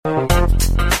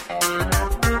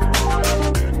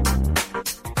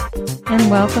And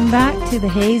welcome back to the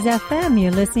Hayes FM.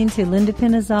 You're listening to Linda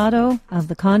Pinizzato of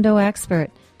The Condo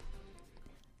Expert.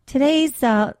 Today's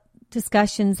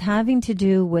discussion's having to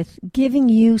do with giving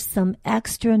you some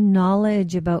extra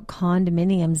knowledge about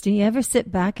condominiums. Do you ever sit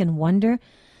back and wonder,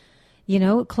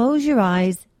 close your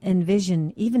eyes,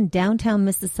 envision even downtown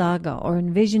Mississauga or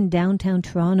envision downtown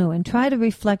Toronto and try to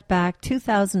reflect back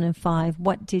 2005.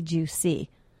 What did you see?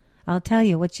 I'll tell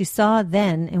you, what you saw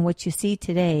then and what you see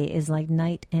today is like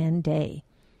night and day.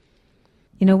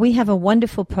 We have a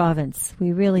wonderful province.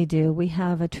 We really do. We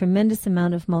have a tremendous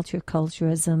amount of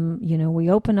multiculturalism.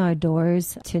 We open our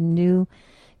doors to new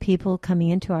people coming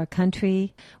into our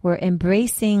country. We're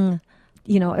embracing,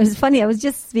 it was funny. I was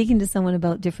just speaking to someone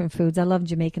about different foods. I love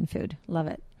Jamaican food. Love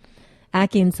it.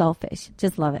 Ackee and saltfish.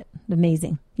 Just love it.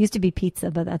 Amazing. Used to be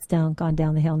pizza, but that's gone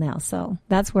down the hill now. So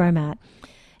that's where I'm at.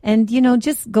 And,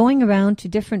 just going around to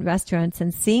different restaurants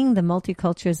and seeing the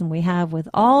multiculturalism we have with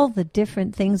all the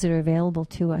different things that are available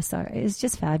to us is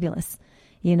just fabulous.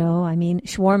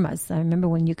 Shawarmas. I remember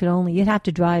when you'd have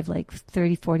to drive like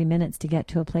 30, 40 minutes to get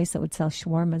to a place that would sell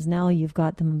shawarmas. Now you've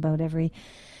got them about every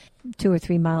 2 or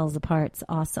 3 miles apart. It's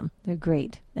awesome. They're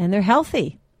great. And they're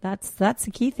healthy. That's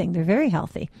the key thing. They're very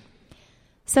healthy.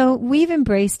 So we've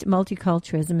embraced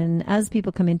multiculturalism, and as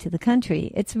people come into the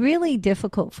country, it's really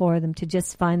difficult for them to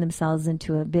just find themselves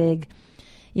into a big,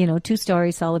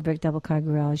 2-story solid brick double car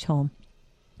garage home.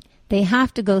 They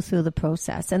have to go through the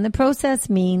process, and the process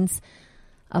means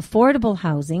affordable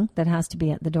housing that has to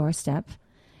be at the doorstep,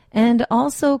 and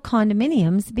also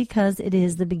condominiums because it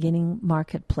is the beginning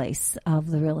marketplace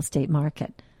of the real estate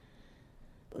market.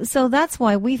 So that's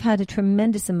why we've had a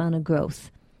tremendous amount of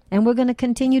growth. And we're going to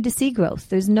continue to see growth.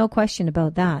 There's no question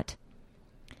about that.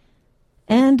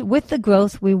 And with the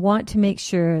growth, we want to make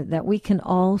sure that we can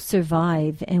all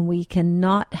survive and we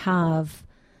cannot have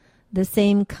the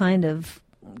same kind of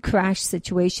crash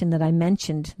situation that I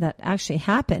mentioned that actually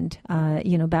happened,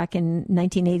 back in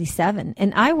 1987.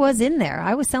 And I was in there.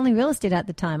 I was selling real estate at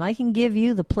the time. I can give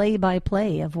you the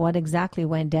play-by-play of what exactly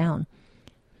went down,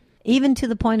 even to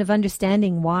the point of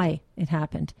understanding why it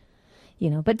happened.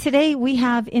 But today we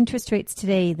have interest rates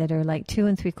today that are like 2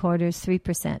 3/4,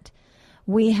 3%.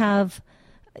 We have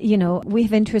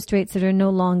interest rates that are no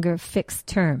longer fixed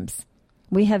terms.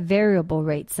 We have variable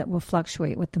rates that will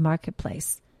fluctuate with the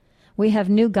marketplace. We have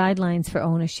new guidelines for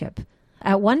ownership.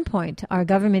 At one point, our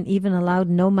government even allowed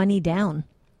no money down.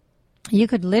 You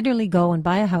could literally go and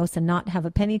buy a house and not have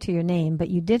a penny to your name,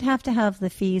 but you did have to have the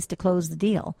fees to close the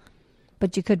deal.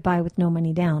 But you could buy with no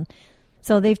money down.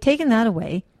 So they've taken that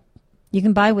away. You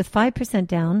can buy with 5%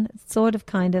 down, sort of,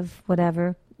 kind of,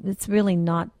 whatever. It's really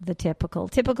not the typical.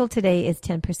 Typical today is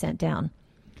 10% down.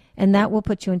 And that will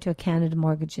put you into a Canada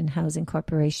Mortgage and Housing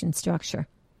Corporation structure.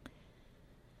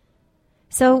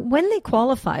 So when you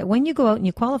go out and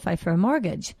you qualify for a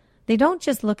mortgage, they don't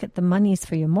just look at the monies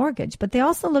for your mortgage, but they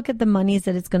also look at the monies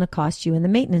that it's going to cost you in the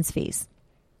maintenance fees.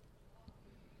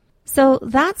 So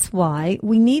that's why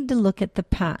we need to look at the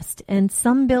past. And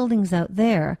some buildings out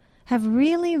there have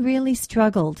really, really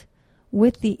struggled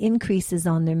with the increases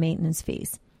on their maintenance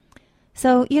fees.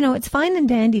 So, it's fine and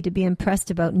dandy to be impressed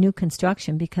about new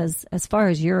construction because as far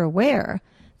as you're aware,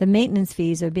 the maintenance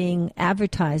fees are being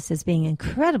advertised as being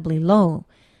incredibly low.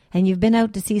 And you've been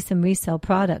out to see some resale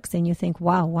products and you think,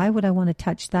 wow, why would I want to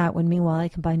touch that when meanwhile I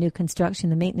can buy new construction?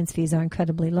 The maintenance fees are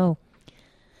incredibly low.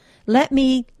 Let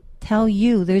me tell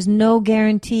you, there's no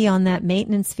guarantee on that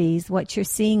maintenance fees. What you're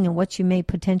seeing and what you may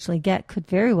potentially get could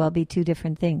very well be two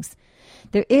different things.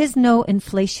 There is no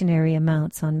inflationary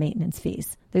amounts on maintenance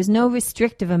fees. There's no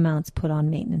restrictive amounts put on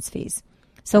maintenance fees.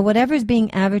 So whatever's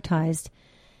being advertised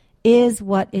is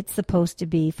what it's supposed to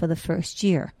be for the first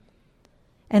year.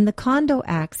 And the Condo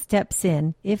Act steps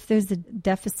in if there's a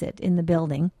deficit in the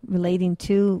building relating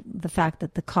to the fact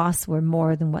that the costs were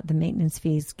more than what the maintenance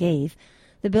fees gave.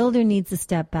 The builder needs to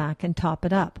step back and top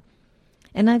it up.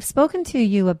 And I've spoken to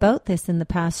you about this in the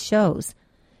past shows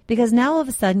because now all of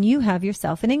a sudden you have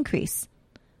yourself an increase.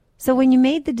 So when you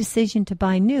made the decision to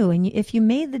buy new, and if you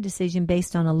made the decision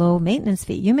based on a low maintenance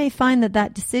fee, you may find that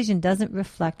that decision doesn't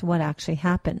reflect what actually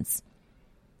happens.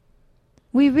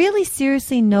 We really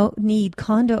seriously need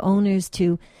condo owners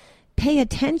to pay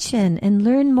attention and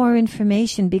learn more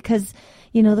information because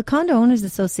the Condo Owners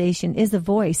Association is a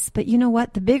voice, but you know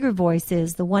what? The bigger voice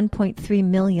is the 1.3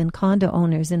 million condo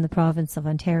owners in the province of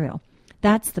Ontario.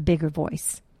 That's the bigger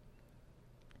voice.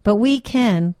 But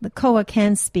the COA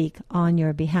can speak on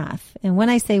your behalf. And when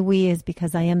I say we is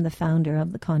because I am the founder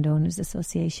of the Condo Owners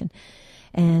Association.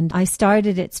 And I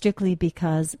started it strictly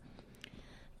because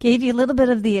Gave you a little bit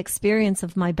of the experience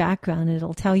of my background.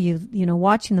 It'll tell you,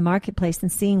 watching the marketplace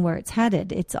and seeing where it's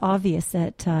headed, it's obvious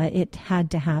that it had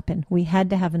to happen. We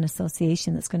had to have an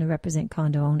association that's going to represent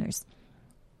condo owners.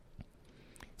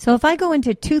 So if I go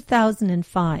into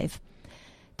 2005,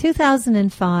 the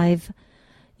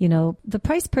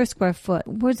price per square foot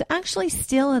was actually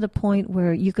still at a point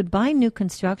where you could buy new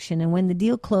construction, and when the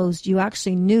deal closed, you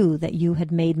actually knew that you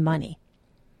had made money.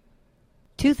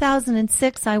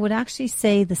 2006, I would actually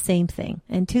say the same thing.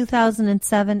 And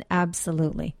 2007,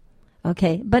 absolutely.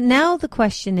 Okay, but now the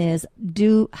question is,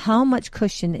 how much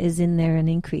cushion is in there an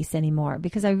increase anymore?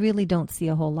 Because I really don't see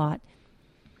a whole lot.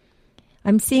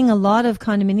 I'm seeing a lot of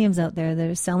condominiums out there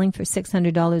that are selling for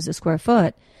 $600 a square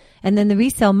foot, and then the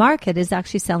resale market is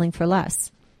actually selling for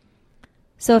less.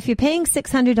 So if you're paying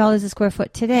 $600 a square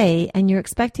foot today and you're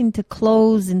expecting to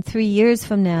close in 3 years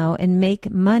from now and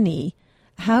make money,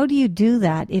 how do you do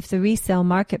that if the resale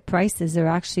market prices are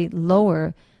actually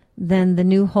lower than the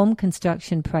new home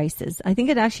construction prices? I think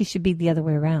it actually should be the other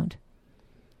way around.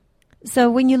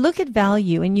 So when you look at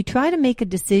value and you try to make a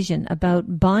decision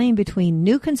about buying between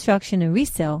new construction and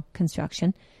resale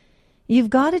construction, you've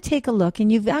got to take a look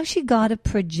and you've actually got to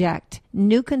project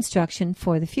new construction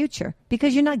for the future,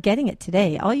 because you're not getting it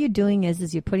today. All you're doing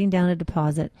is you're putting down a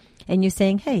deposit and you're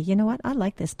saying, hey, you know what? I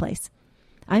like this place.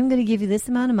 I'm going to give you this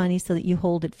amount of money so that you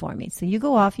hold it for me. So you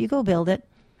go off, you go build it.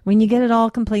 When you get it all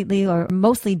completely or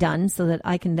mostly done so that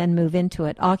I can then move into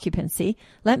it, occupancy,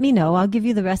 let me know. I'll give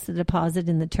you the rest of the deposit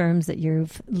in the terms that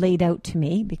you've laid out to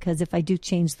me, because if I do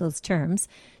change those terms,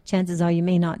 chances are you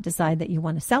may not decide that you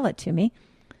want to sell it to me.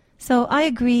 So I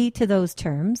agree to those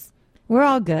terms. We're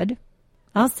all good.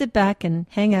 I'll sit back and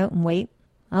hang out and wait.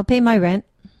 I'll pay my rent.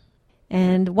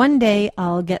 And one day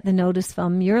I'll get the notice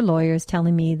from your lawyers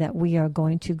telling me that we are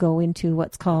going to go into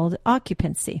what's called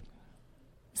occupancy.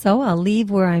 So I'll leave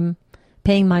where I'm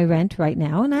paying my rent right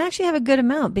now. And I actually have a good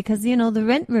amount because, the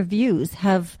rent reviews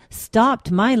have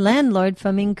stopped my landlord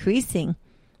from increasing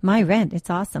my rent. It's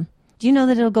awesome. Do you know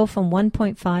that it'll go from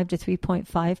 1.5 to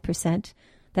 3.5%?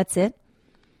 That's it.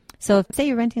 So if, say,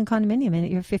 you're renting a condominium and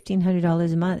you're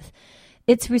 $1,500 a month,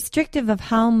 it's restrictive of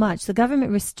how much. The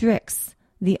government restricts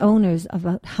the owners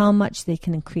about how much they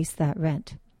can increase that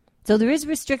rent. So there is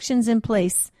restrictions in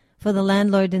place for the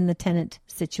landlord and the tenant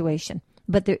situation,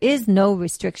 but there is no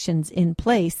restrictions in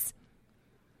place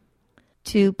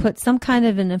to put some kind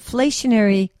of an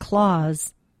inflationary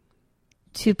clause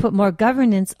to put more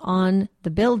governance on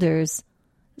the builders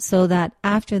so that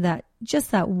after that, just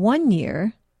that 1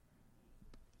 year,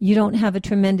 you don't have a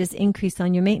tremendous increase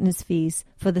on your maintenance fees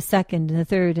for the second and the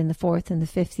third and the fourth and the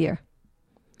fifth year.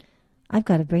 I've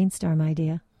got a brainstorm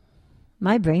idea.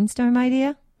 My brainstorm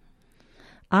idea?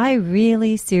 I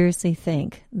really seriously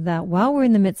think that while we're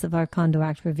in the midst of our Condo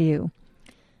Act review,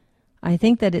 I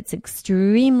think that it's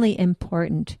extremely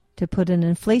important to put an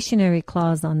inflationary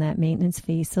clause on that maintenance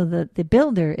fee so that the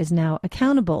builder is now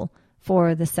accountable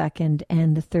for the second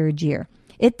and the third year.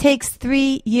 It takes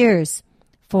 3 years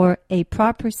for a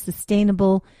proper,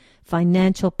 sustainable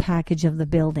financial package of the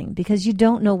building, because you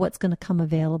don't know what's going to come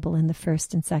available in the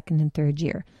first and second and third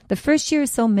year. The first year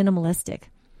is so minimalistic.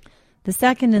 The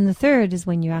second and the third is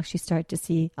when you actually start to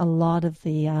see a lot of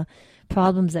the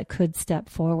problems that could step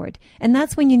forward. And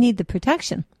that's when you need the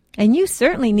protection. And you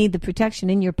certainly need the protection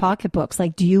in your pocketbooks.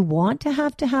 Like, do you want to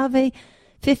have a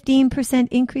 15%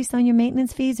 increase on your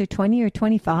maintenance fees, or 20 or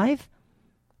 25?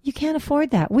 You can't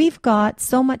afford that. We've got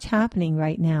so much happening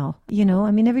right now.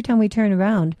 Every time we turn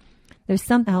around, there's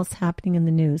something else happening in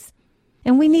the news.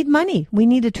 And we need money. We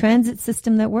need a transit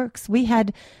system that works. We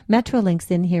had Metrolinx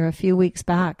in here a few weeks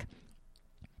back.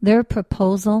 Their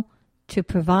proposal to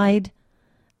provide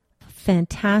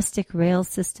fantastic rail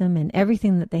system and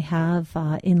everything that they have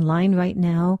in line right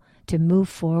now to move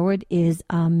forward is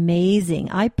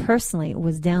amazing. I personally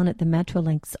was down at the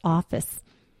Metrolinx office,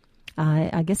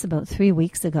 I guess about 3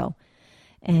 weeks ago.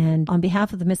 And on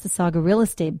behalf of the Mississauga Real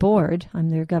Estate Board, I'm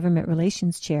their government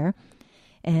relations chair,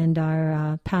 and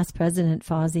our past president,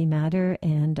 Fozzie Matter,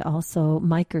 and also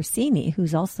Mike Ursini,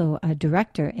 who's also a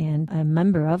director and a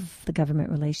member of the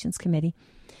Government Relations Committee.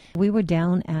 We were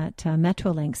down at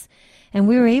Metrolinx, and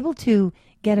we were able to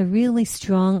get a really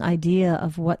strong idea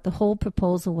of what the whole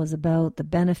proposal was about, the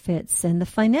benefits, and the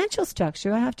financial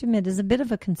structure, I have to admit, is a bit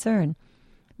of a concern.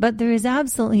 But there is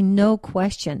absolutely no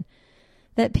question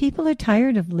that people are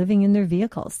tired of living in their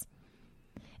vehicles.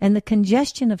 And the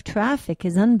congestion of traffic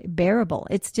is unbearable.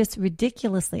 It's just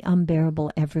ridiculously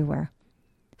unbearable everywhere.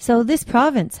 So this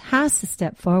province has to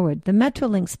step forward. The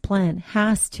Metrolinx plan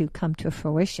has to come to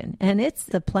fruition. And it's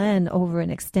the plan over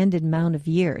an extended amount of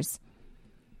years.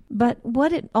 But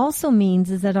what it also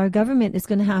means is that our government is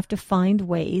going to have to find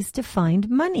ways to find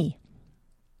money.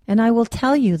 And I will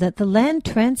tell you that the land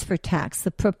transfer tax,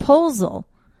 the proposal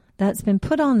that's been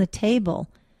put on the table,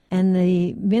 and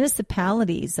the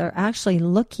municipalities are actually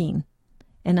looking,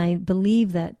 and I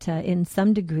believe that in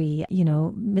some degree,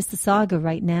 Mississauga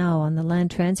right now on the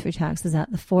land transfer tax is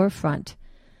at the forefront,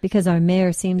 because our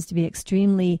mayor seems to be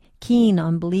extremely keen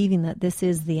on believing that this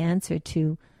is the answer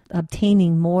to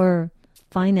obtaining more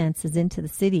finances into the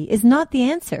city. Is not the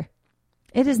answer.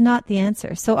 It is not the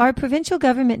answer. So our provincial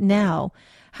government now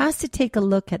has to take a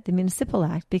look at the Municipal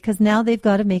Act, because now they've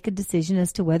got to make a decision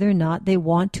as to whether or not they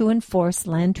want to enforce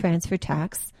land transfer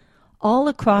tax all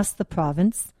across the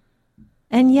province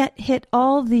and yet hit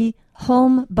all the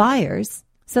home buyers,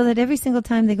 so that every single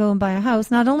time they go and buy a house,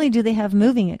 not only do they have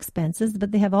moving expenses,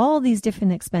 but they have all these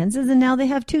different expenses, and now they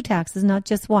have two taxes, not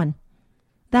just one.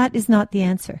 That is not the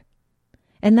answer.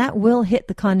 And that will hit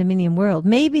the condominium world.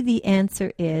 Maybe the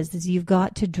answer is you've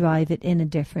got to drive it in a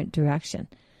different direction.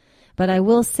 But I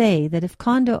will say that if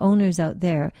condo owners out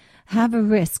there have a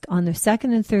risk on their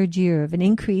second and third year of an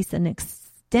increase, an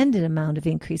extended amount of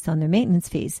increase on their maintenance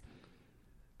fees,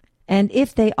 and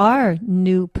if they are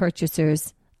new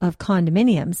purchasers of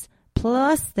condominiums,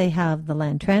 plus they have the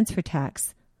land transfer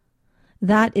tax,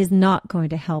 that is not going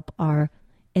to help our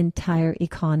entire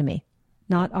economy,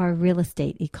 not our real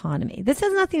estate economy. This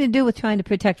has nothing to do with trying to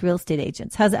protect real estate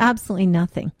agents. Has absolutely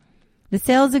nothing. The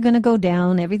sales are going to go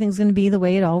down. Everything's going to be the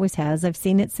way it always has. I've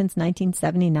seen it since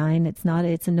 1979. It's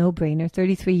a no-brainer.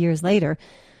 33 years later,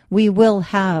 we will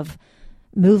have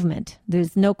movement.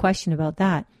 There's no question about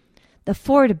that. The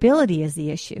affordability is the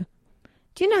issue.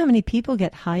 Do you know how many people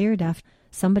get hired after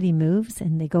somebody moves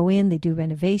and they go in, they do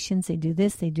renovations, they do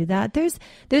this, they do that? There's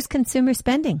consumer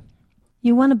spending.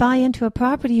 You want to buy into a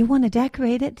property, you want to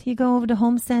decorate it. You go over to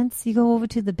HomeSense, you go over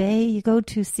to the Bay, you go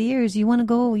to Sears, you want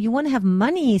to have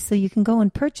money so you can go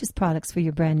and purchase products for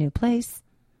your brand new place.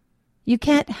 You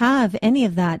can't have any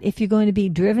of that if you're going to be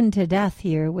driven to death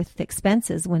here with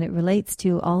expenses when it relates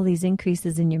to all these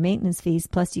increases in your maintenance fees,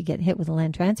 plus you get hit with a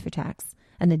land transfer tax,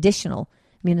 an additional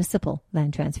municipal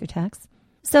land transfer tax.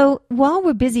 So while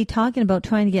we're busy talking about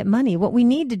trying to get money, what we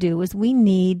need to do is we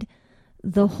need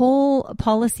the whole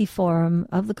policy forum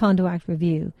of the Condo Act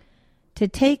Review to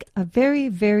take a very,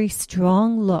 very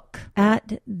strong look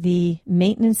at the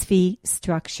maintenance fee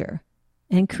structure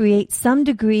and create some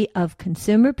degree of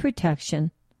consumer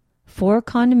protection for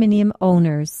condominium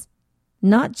owners,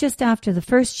 not just after the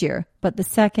first year, but the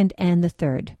second and the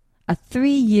third. A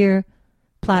 3-year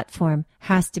platform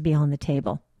has to be on the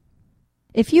table.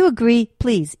 If you agree,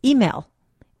 please email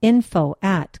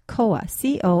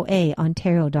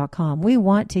info@coaontario.com. We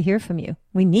want to hear from you.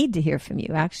 We need to hear from you,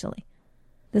 actually.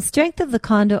 The strength of the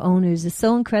condo owners is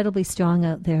so incredibly strong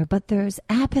out there, but there's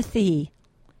apathy.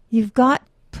 You've got to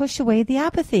push away the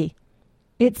apathy.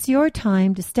 It's your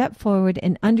time to step forward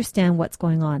and understand what's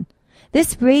going on.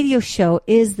 This radio show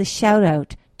is the shout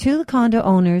out to the condo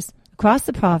owners across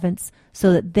the province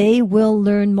so that they will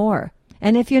learn more.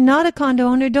 And if you're not a condo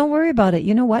owner, don't worry about it.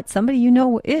 You know what? Somebody you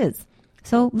know is.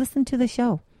 So listen to the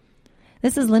show.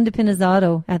 This is Linda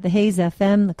Pinizzato at the Hayes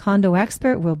FM, the Condo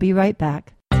Expert. We'll be right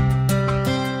back.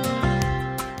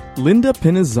 Linda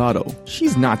Pinizzato.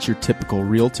 She's not your typical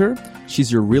realtor.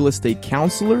 She's your real estate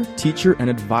counselor, teacher, and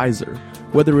advisor.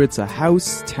 Whether it's a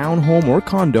house, townhome, or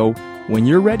condo, when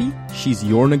you're ready, she's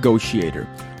your negotiator.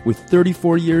 With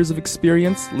 34 years of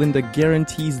experience, Linda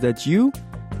guarantees that you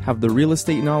have the real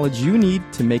estate knowledge you need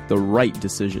to make the right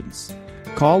decisions.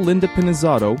 Call Linda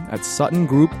Pinizzato at Sutton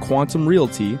Group Quantum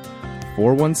Realty,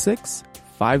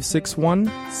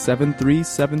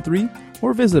 416-561-7373,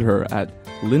 or visit her at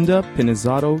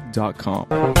lindapinizzato.com.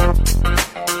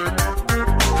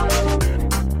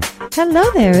 Hello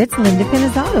there, it's Linda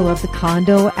Pinizzato of the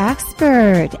Condo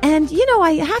Expert. And,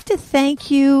 I have to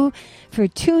thank you for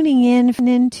tuning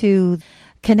in to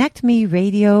Connect Me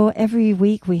Radio. Every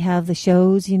week we have the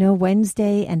shows,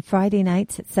 Wednesday and Friday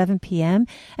nights at 7 p.m.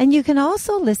 And you can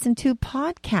also listen to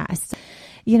podcasts,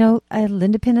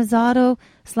 Linda Pinizzato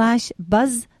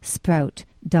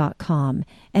 /Buzzsprout.com.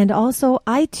 And also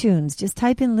iTunes. Just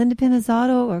type in Linda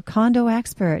Pinizzato or Condo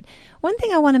Expert. One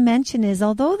thing I want to mention is,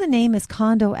 although the name is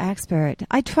Condo Expert,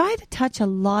 I try to touch a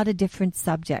lot of different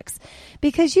subjects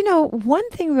because, one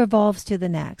thing revolves to the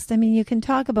next. I mean, you can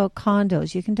talk about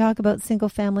condos, you can talk about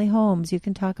single-family homes, you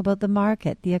can talk about the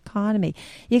market, the economy.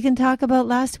 You can talk about,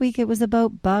 last week it was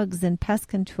about bugs and pest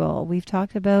control. We've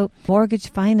talked about mortgage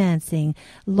financing,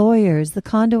 lawyers, the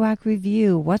Condo Act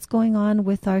Review, what's going on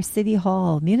with our city hall,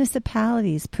 people,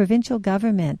 municipalities, provincial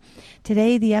government.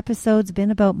 Today, the episode's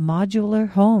been about modular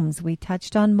homes. We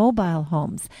touched on mobile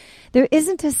homes. There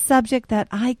isn't a subject that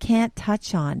I can't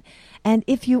touch on. And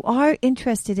if you are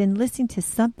interested in listening to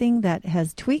something that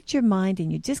has tweaked your mind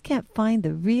and you just can't find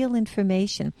the real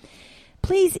information,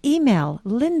 please email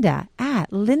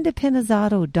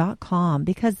linda@lindapinizzato.com,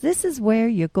 because this is where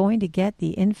you're going to get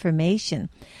the information.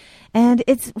 And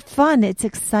it's fun, it's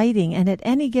exciting, and at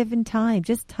any given time,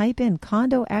 just type in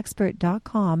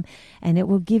condoexpert.com and it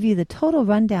will give you the total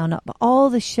rundown of all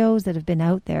the shows that have been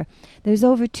out there. There's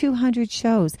over 200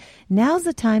 shows. Now's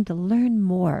the time to learn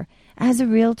more. As a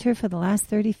realtor for the last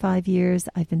 35 years,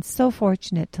 I've been so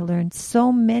fortunate to learn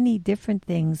so many different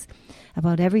things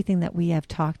about everything that we have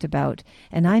talked about,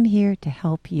 and I'm here to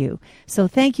help you. So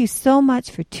thank you so much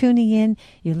for tuning in.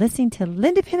 You're listening to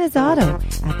Linda Pinizzato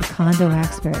at the Condo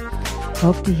Expert.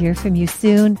 Hope to hear from you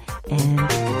soon, and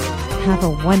have a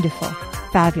wonderful,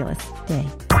 fabulous day.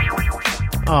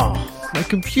 Oh, my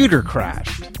computer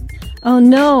crashed. Oh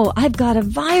no, I've got a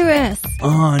virus.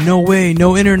 No way,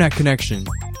 no internet connection.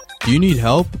 Do you need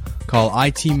help? Call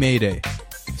IT Mayday,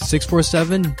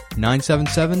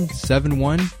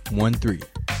 647-977-7113.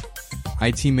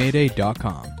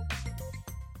 ITMayday.com.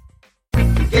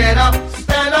 Get up,